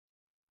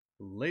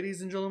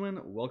Ladies and gentlemen,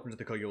 welcome to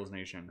the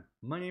CoculesNation.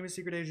 My name is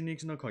Secret Agent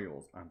Neeks No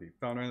Cocules. I'm the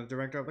founder and the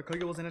director of the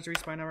Cocules Industry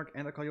Spy Network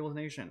and the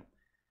CoculesNation.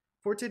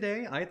 For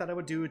today, I thought I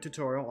would do a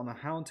tutorial on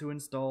how to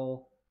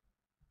install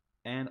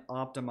and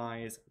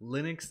optimize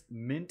Linux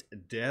Mint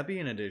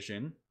Debian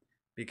Edition,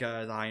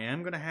 because I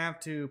am going to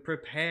have to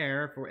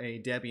prepare for a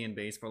Debian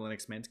base for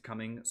Linux Mint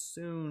coming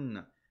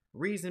soon.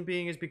 Reason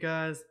being is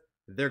because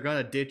they're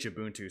going to ditch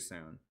Ubuntu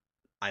soon,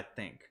 I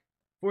think.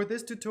 For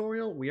this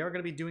tutorial, we are going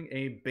to be doing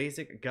a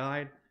basic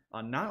guide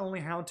on not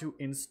only how to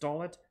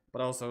install it,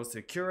 but also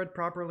secure it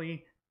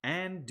properly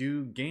and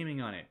do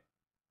gaming on it.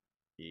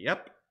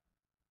 Yep,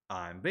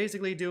 I'm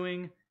basically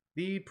doing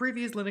the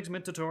previous Linux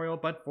Mint tutorial,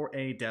 but for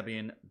a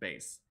Debian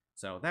base.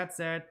 So that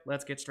said,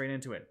 let's get straight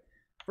into it.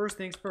 First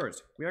things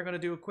first, we are going to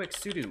do a quick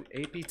sudo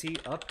apt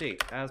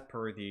update as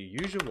per the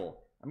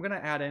usual. I'm going to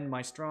add in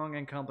my strong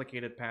and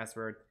complicated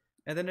password,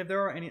 and then if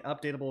there are any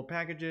updatable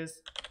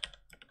packages,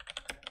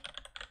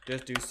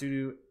 just do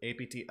sudo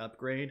apt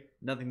upgrade.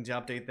 Nothing to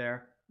update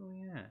there. Oh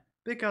yeah,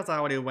 because I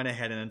already went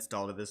ahead and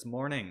installed it this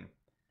morning.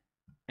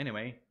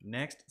 Anyway,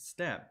 next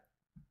step.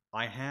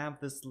 I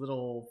have this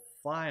little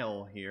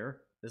file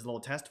here, this little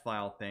test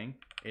file thing.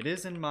 It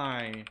is in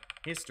my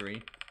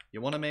history.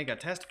 You want to make a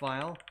test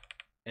file,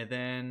 and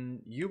then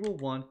you will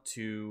want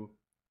to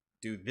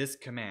do this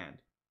command.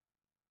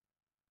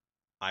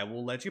 I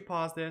will let you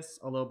pause this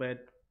a little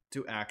bit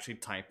to actually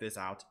type this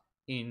out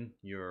in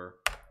your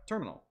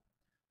terminal.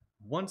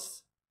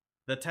 Once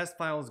the test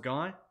file is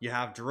gone, you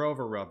have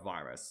Drover Rub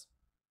virus.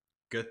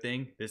 Good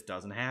thing this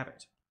doesn't have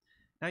it.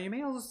 Now you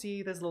may also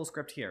see this little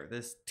script here,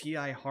 this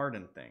TI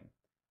harden thing.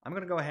 I'm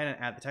going to go ahead and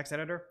add the text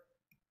editor.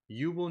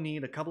 You will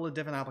need a couple of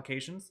different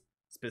applications,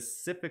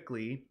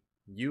 specifically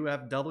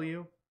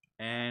UFW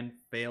and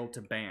fail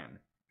to ban.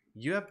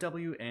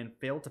 UFW and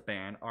fail to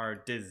ban are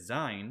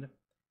designed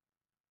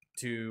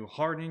to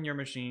harden your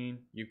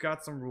machine. You've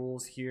got some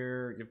rules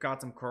here. You've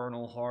got some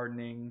kernel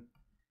hardening.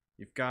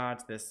 You've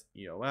got this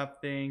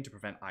EOF thing to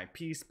prevent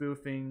IP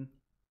spoofing.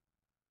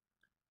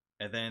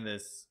 And then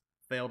this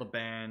fail to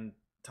ban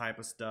type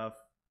of stuff.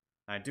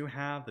 I do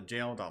have the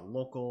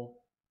jail.local.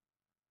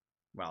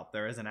 Well,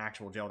 there is an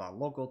actual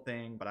jail.local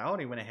thing, but I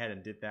already went ahead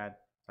and did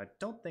that. So I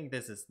don't think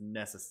this is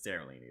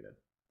necessarily needed.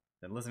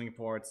 Then listening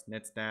ports,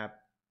 nitsnap,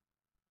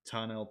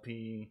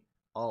 tonLP,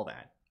 all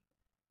that.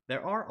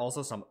 There are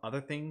also some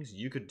other things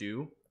you could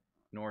do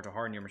in order to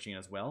harden your machine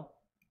as well.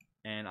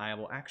 And I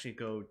will actually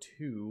go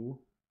to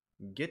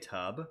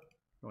GitHub.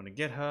 Go to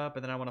GitHub,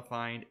 and then I want to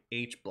find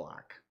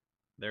hblock.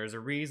 There's a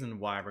reason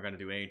why we're going to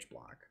do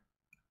hblock.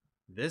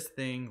 This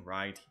thing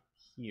right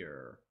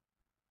here.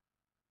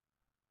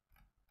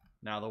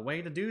 Now the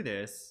way to do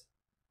this,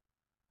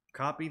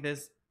 copy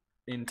this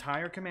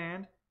entire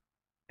command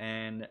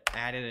and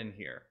add it in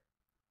here.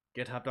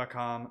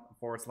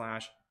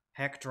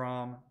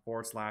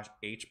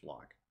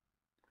 github.com/hectrom/hblock.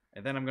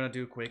 And then I'm going to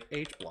do a quick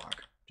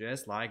hblock,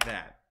 just like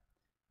that.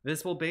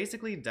 This will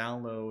basically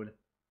download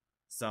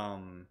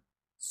some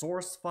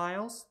source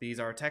files. These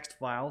are text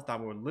files that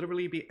will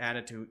literally be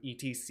added to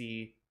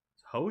etc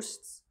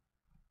hosts.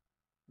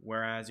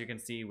 Whereas you can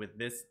see with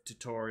this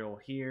tutorial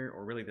here,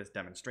 or really this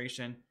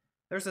demonstration,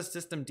 there's a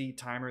systemd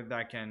timer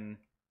that can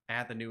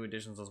add the new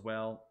additions as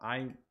well.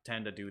 I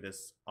tend to do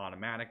this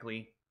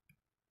automatically.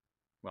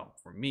 Well,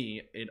 for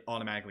me, it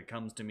automatically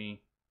comes to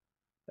me.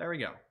 There we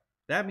go.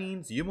 That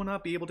means you will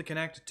not be able to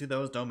connect to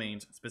those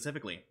domains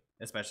specifically,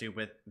 especially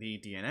with the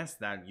DNS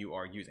that you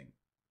are using,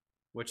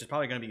 which is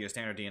probably going to be your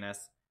standard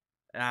DNS.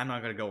 I'm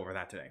not going to go over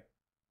that today.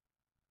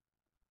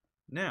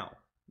 Now,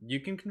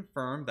 you can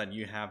confirm that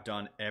you have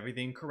done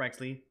everything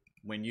correctly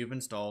when you've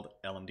installed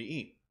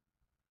LMDE.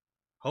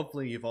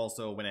 Hopefully you've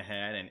also went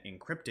ahead and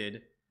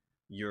encrypted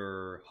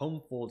your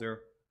home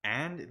folder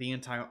and the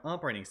entire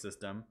operating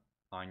system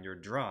on your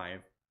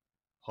drive.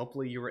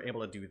 Hopefully you were able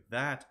to do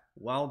that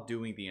while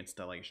doing the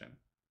installation.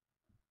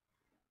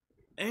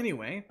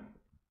 Anyway,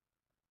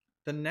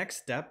 the next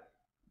step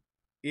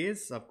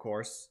is, of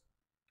course,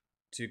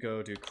 to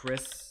go to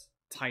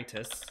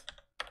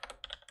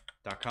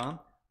christitus.com.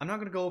 I'm not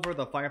going to go over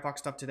the Firefox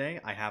stuff today.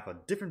 I have a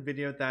different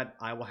video that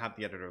I will have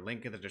the editor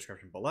link in the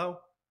description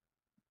below.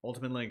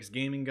 Ultimate Linux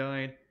Gaming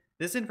Guide.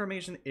 This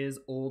information is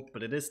old,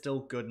 but it is still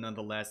good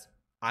nonetheless.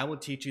 I will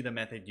teach you the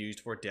method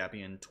used for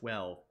Debian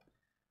 12.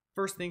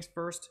 First things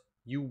first,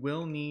 you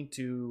will need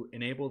to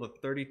enable the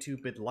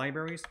 32-bit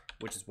libraries,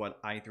 which is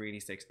what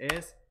i386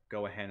 is.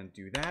 Go ahead and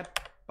do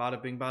that. Bada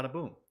bing, bada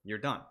boom. You're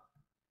done.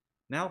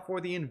 Now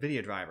for the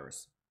NVIDIA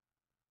drivers.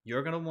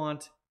 You're going to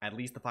want at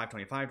least the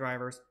 525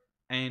 drivers.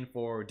 And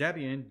for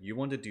Debian, you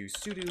want to do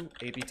sudo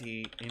apt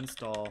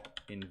install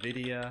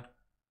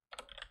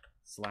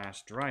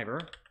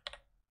NVIDIA/driver.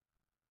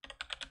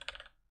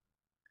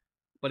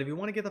 But if you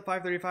want to get the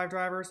 535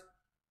 drivers,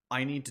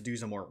 I need to do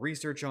some more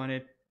research on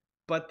it.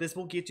 But this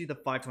will get you the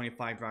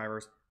 525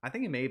 drivers. I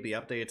think it may be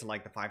updated to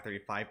like the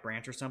 535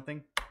 branch or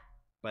something.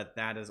 But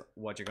that is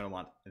what you're going to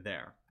want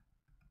there.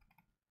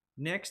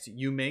 Next,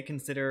 you may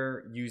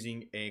consider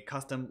using a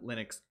custom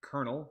Linux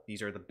kernel.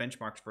 These are the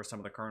benchmarks for some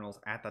of the kernels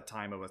at the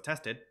time it was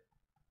tested.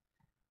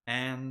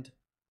 And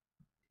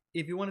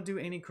if you want to do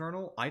any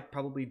kernel, I'd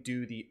probably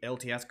do the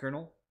LTS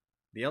kernel.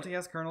 The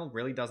LTS kernel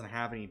really doesn't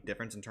have any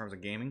difference in terms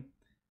of gaming,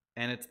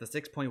 and it's the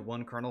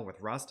 6.1 kernel with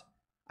Rust.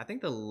 I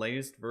think the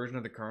latest version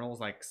of the kernel is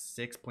like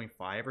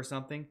 6.5 or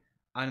something.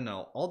 I don't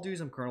know. I'll do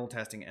some kernel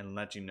testing and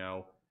let you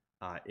know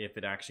if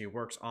it actually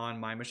works on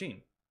my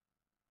machine.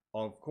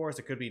 Of course,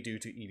 it could be due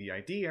to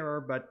EDID error,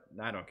 but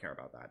I don't care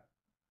about that.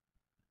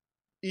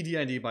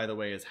 EDID, by the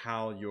way, is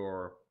how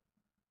your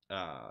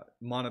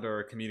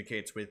monitor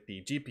communicates with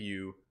the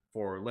GPU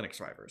for Linux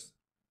drivers.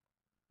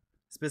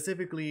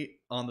 Specifically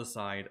on the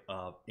side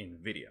of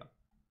NVIDIA,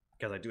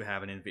 because I do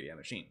have an NVIDIA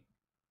machine.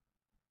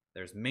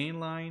 There's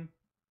mainline.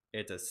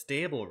 It's a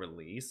stable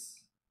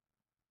release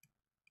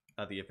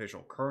of the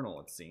official kernel,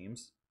 it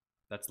seems.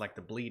 That's like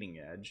the bleeding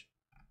edge.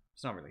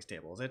 It's not really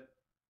stable, is it?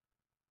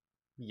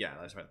 Yeah,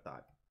 that's what I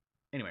thought.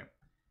 Anyway,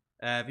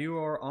 if you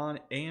are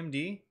on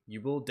AMD,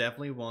 you will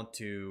definitely want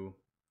to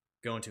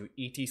go into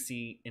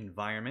etc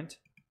environment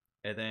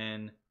and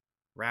then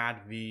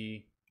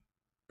radv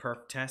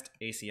perf test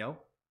ACO.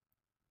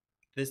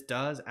 This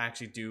does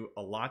actually do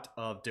a lot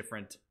of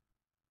different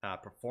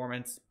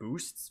performance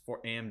boosts for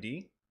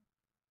AMD.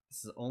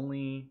 This is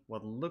only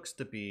what looks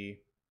to be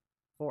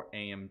for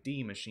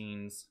AMD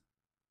machines.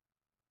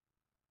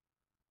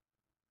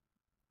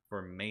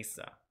 For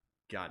Mesa.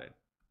 Got it.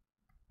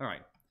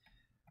 Alright.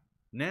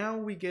 Now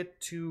we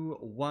get to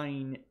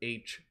WineHQ.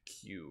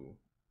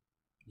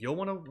 You'll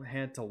want to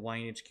head to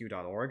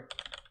winehq.org.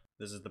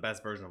 This is the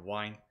best version of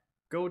Wine.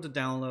 Go to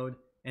download,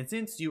 and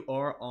since you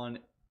are on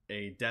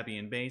a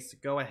Debian base,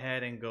 go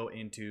ahead and go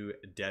into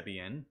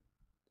Debian.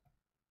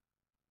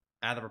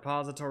 Add the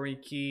repository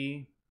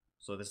key.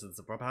 So this is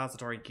the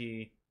repository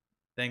key.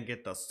 Then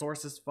get the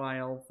sources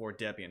file for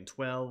Debian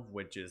 12,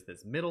 which is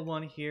this middle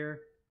one here.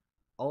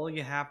 All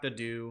you have to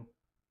do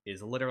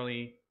is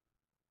literally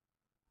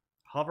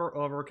hover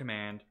over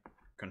command,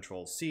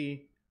 Control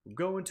C,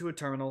 go into a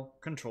terminal,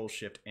 Control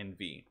Shift and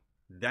V.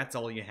 That's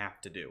all you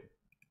have to do.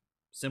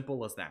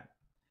 Simple as that.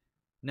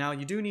 Now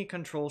you do need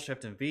Control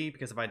Shift and V,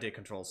 because if I did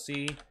Control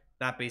C,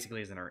 that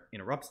basically is an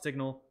interrupt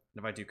signal.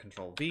 And if I do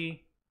Control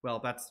V, well,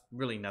 that's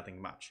really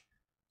nothing much.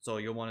 So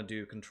you'll want to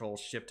do Control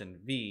Shift and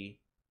V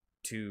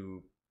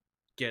to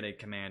get a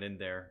command in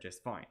there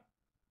just fine.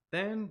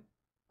 Then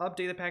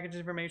update the package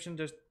information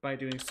just by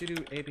doing sudo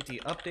apt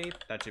update.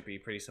 That should be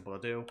pretty simple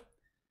to do.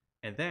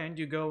 And then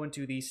you go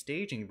into the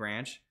staging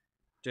branch,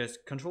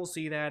 just Control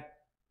C that,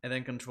 and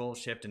then Control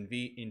Shift and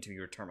V into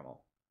your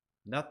terminal.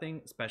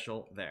 Nothing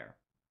special there.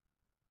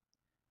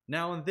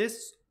 Now in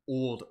this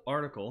old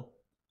article,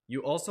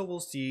 you also will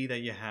see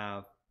that you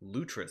have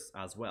Lutris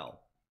as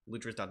well.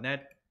 Lutris.net,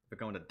 if you're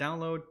going to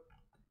download,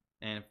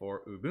 and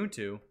for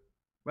Ubuntu,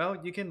 well,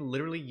 you can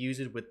literally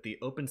use it with the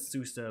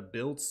OpenSUSE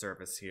build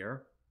service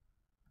here.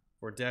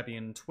 For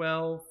Debian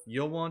 12,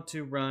 you'll want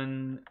to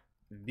run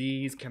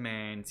these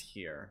commands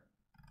here.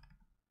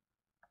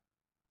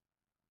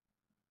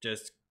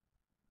 Just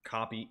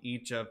copy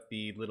each of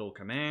the little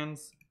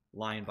commands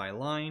line by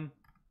line,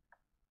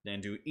 then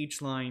do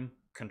each line,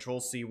 Control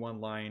C one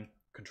line,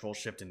 Control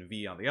Shift and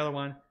V on the other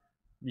one,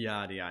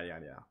 yada yada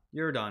yada yada.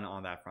 You're done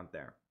on that front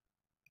there.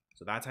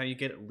 So that's how you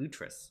get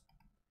Lutris.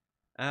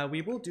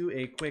 We will do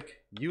a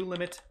quick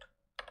ulimit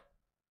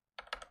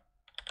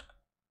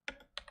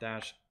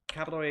dash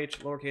capital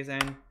H lowercase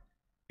n.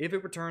 If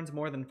it returns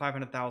more than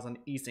 500,000,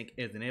 async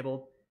is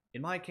enabled.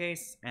 In my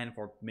case, and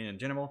for Mint in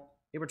general,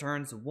 it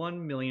returns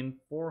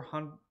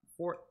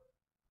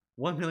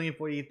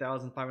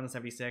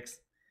 1,048,576,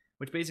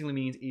 which basically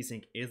means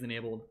async is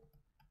enabled.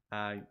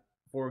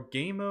 For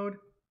game mode,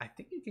 I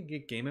think you can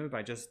get game mode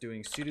by just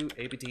doing sudo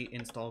apt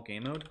install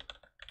game mode.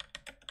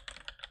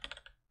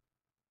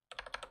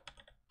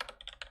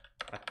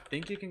 I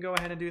think you can go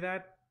ahead and do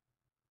that.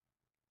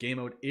 Game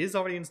mode is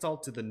already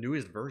installed to the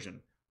newest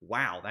version.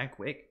 Wow, that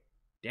quick.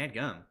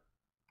 Dadgum.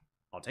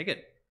 I'll take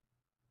it.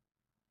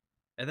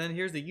 And then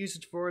here's the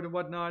usage for it and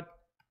whatnot.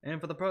 And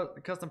for the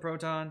custom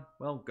Proton,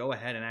 well, go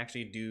ahead and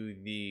actually do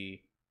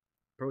the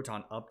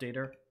Proton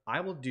updater. I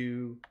will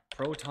do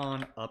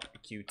Proton up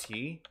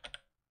Qt.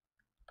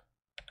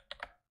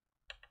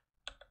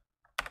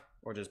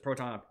 Or just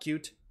Proton up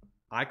Qt.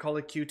 I call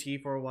it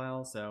Qt for a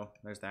while, so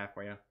there's that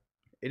for you.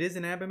 It is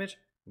an app image.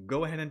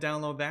 Go ahead and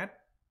download that.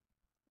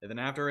 And then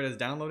after it is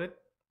downloaded,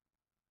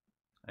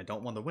 I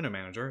don't want the window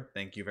manager.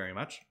 Thank you very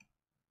much.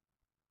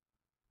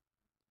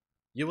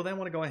 You will then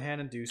want to go ahead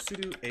and do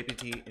sudo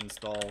apt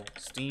install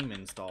steam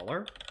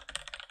installer.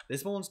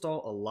 This will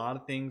install a lot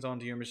of things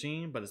onto your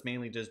machine, but it's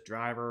mainly just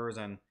drivers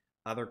and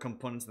other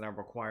components that are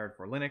required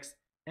for Linux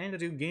and to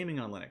do gaming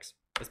on Linux,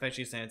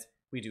 especially since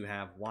we do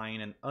have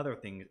Wine and other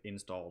things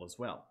installed as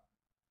well.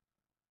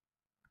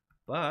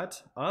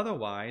 But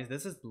otherwise,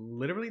 this is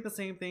literally the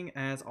same thing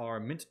as our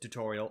Mint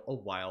tutorial a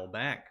while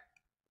back.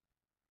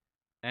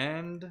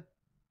 And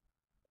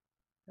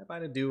I'm about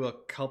to do a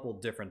couple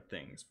different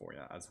things for you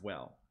as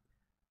well.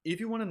 If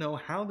you want to know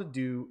how to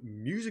do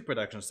music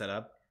production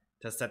setup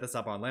to set this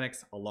up on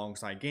Linux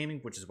alongside gaming,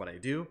 which is what I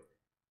do,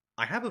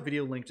 I have a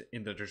video linked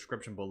in the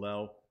description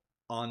below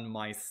on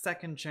my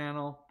second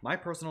channel, my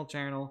personal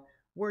channel,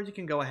 where you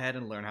can go ahead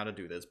and learn how to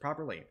do this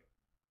properly.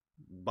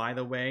 By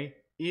the way,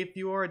 if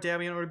you are a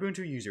Debian or Ubuntu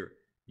user,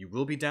 you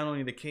will be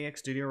downloading the KX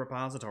Studio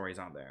repositories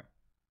on there.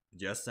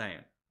 Just saying.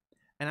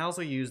 And I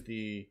also use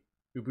the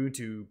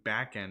Ubuntu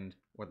backend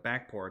or the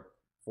backport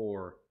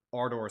for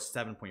Ardor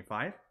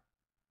 7.5,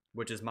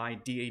 which is my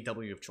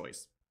DAW of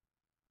choice.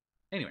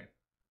 Anyway,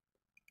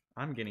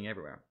 I'm getting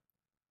everywhere.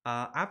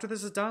 After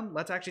this is done,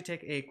 let's actually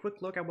take a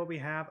quick look at what we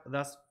have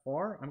thus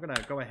far. I'm going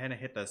to go ahead and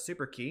hit the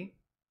super key.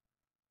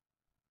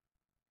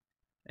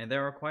 And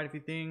there are quite a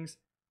few things.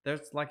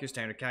 There's like your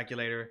standard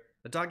calculator.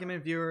 The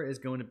document viewer is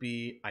going to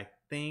be, I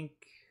think,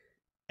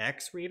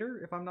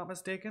 X-Reader, if I'm not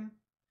mistaken.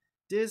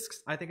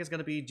 Disks, I think, is going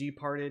to be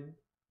G-parted.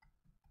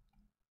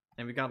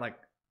 And we got like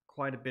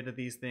quite a bit of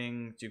these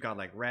things. You've got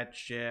like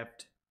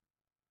Redshift.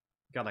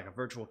 You got like a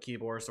virtual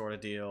keyboard sort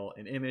of deal.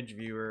 An image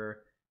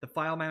viewer. The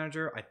file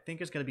manager, I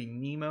think, is going to be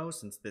Nemo,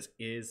 since this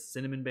is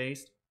Cinnamon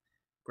based.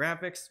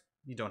 Graphics,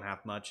 you don't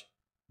have much.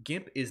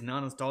 GIMP is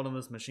not installed on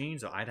this machine,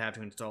 so I'd have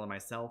to install it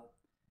myself.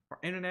 For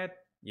internet,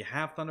 you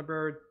have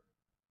Thunderbird.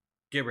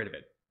 Get rid of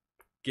it.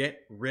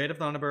 Get rid of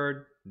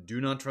Thunderbird. Do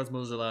not trust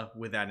Mozilla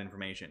with that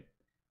information.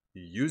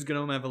 Use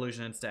GNOME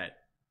Evolution instead.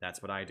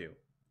 That's what I do.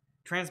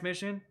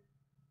 Transmission,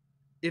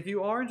 if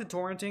you are into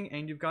torrenting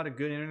and you've got a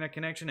good internet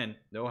connection and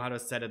know how to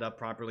set it up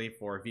properly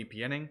for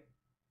VPNing,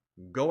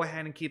 go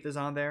ahead and keep this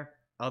on there.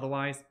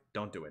 Otherwise,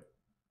 don't do it.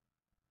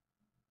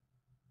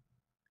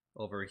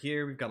 Over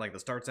here, we've got like the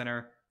Start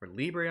Center for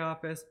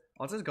LibreOffice.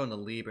 I'll just go into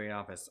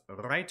LibreOffice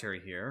Writer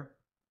here.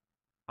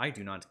 I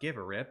do not give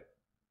a rip.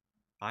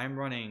 I'm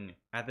running,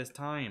 at this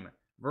time,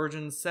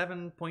 version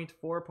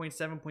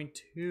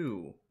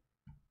 7.4.7.2.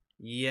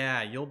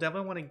 Yeah, you'll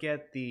definitely want to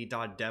get the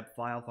 .deb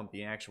file from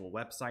the actual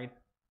website.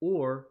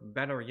 Or,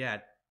 better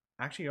yet,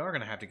 actually you are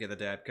going to have to get the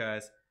deb,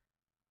 because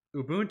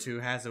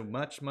Ubuntu has a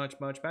much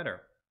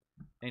better.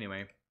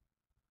 Anyway,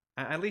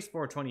 at least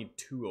for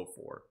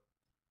 2204.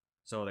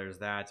 So there's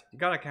that. You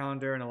got a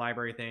calendar and a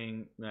library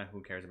thing.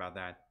 Who cares about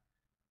that?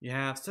 You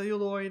have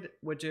Celluloid,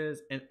 which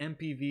is an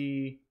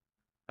MPV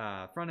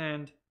front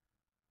end.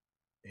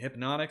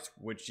 Hypnotics,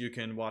 which you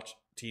can watch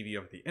TV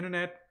over the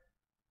internet.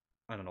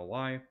 I don't know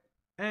why.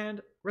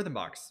 And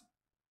Rhythmbox,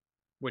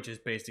 which is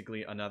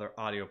basically another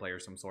audio player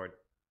of some sort.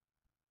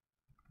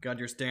 Got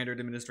your standard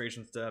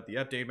administration stuff, the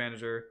update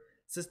manager,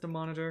 system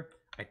monitor.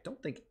 I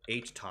don't think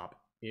HTOP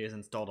is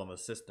installed on the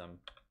system.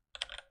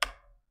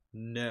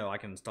 No, I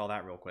can install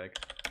that real quick.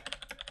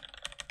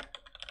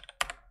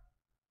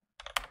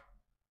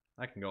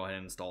 I can go ahead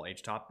and install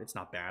HTOP. It's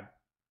not bad.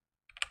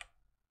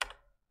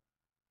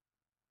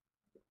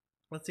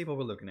 Let's see what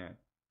we're looking at.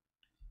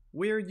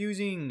 We're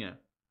using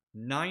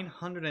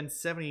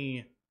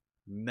 970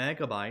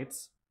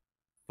 megabytes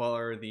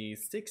for the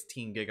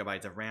 16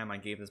 gigabytes of RAM I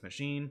gave this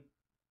machine,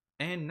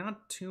 and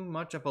not too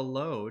much of a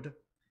load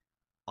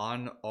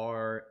on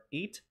our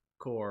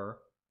 8-core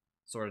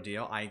sort of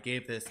deal. I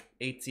gave this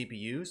 8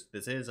 CPUs.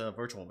 This is a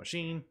virtual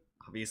machine,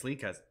 obviously,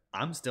 because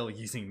I'm still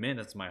using Mint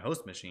as my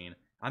host machine.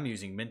 I'm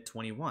using Mint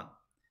 21.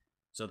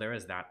 So there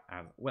is that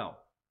as well.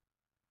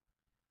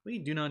 We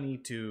do not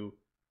need to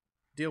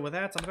deal with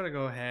that, so I'm going to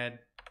go ahead.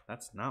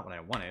 That's not what I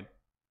wanted.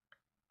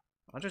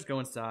 I'll just go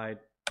inside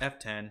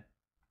F10.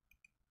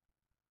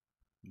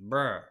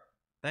 Brr.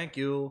 Thank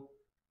you.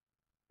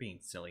 Being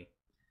silly.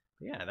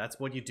 But yeah, that's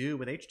what you do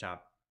with HTOP.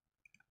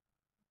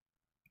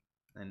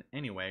 And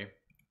anyway,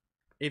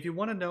 if you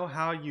want to know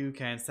how you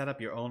can set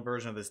up your own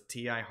version of this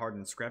TI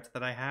hardened script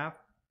that I have,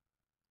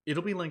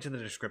 it'll be linked in the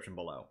description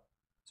below.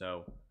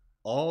 So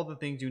all the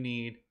things you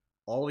need,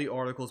 all the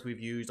articles we've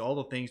used, all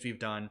the things we've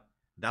done,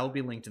 that will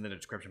be linked in the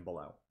description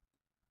below.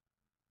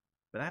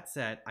 But that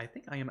said, I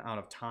think I am out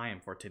of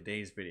time for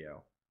today's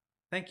video.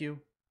 Thank you,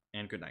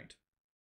 and good night.